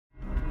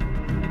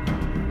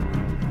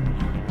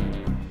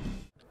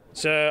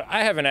So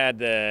I haven't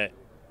had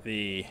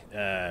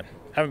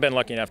haven't been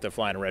lucky enough to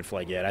fly in a red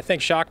flag yet. I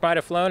think Shock might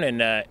have flown,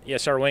 and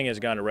yes, our wing has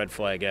gone to red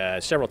flag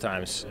several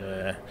times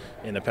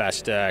in the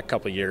past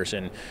couple of years,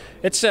 and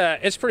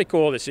it's pretty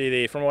cool to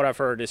see from what I've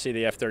heard, to see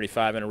the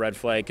F-35 in a red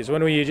flag, because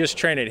when you just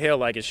train at hill,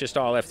 like, it's just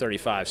all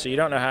F-35, so you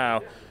don't know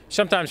how.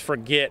 Sometimes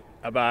forget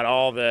about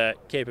all the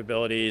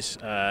capabilities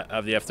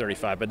of the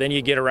F-35, but then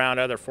you get around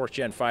other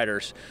fourth-gen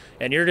fighters,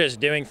 and you're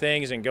just doing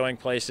things and going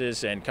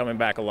places and coming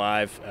back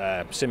alive,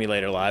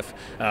 simulator alive,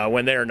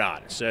 when they're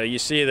not. So you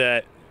see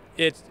that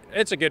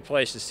it's a good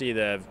place to see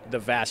the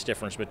vast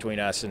difference between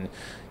us and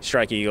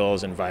Strike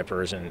Eagles and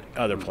Vipers and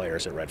other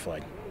players at Red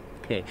Flag.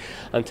 Okay,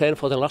 and then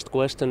for the last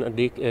question,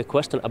 the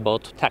question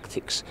about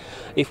tactics.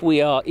 If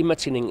we are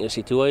imagining a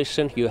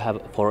situation, you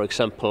have, for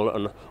example,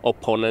 an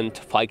opponent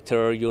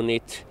fighter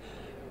unit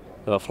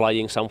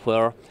flying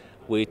somewhere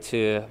with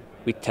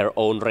their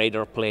own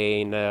radar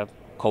plane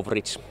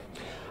coverage,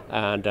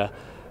 and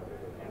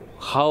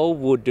how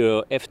would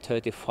the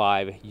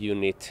F-35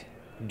 unit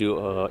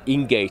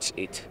engage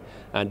it?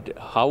 And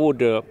how would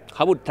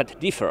that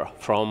differ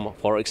from,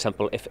 for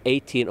example,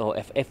 F-18 or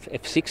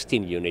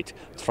F-16 unit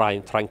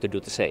trying to do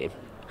the same?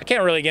 I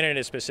can't really get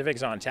into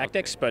specifics on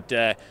tactics, but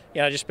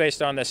just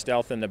based on the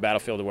stealth and the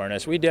battlefield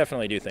awareness, we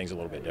definitely do things a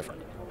little bit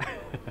different.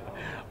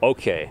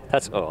 Okay,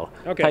 that's all.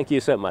 Okay. Thank you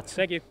so much.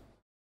 Thank you.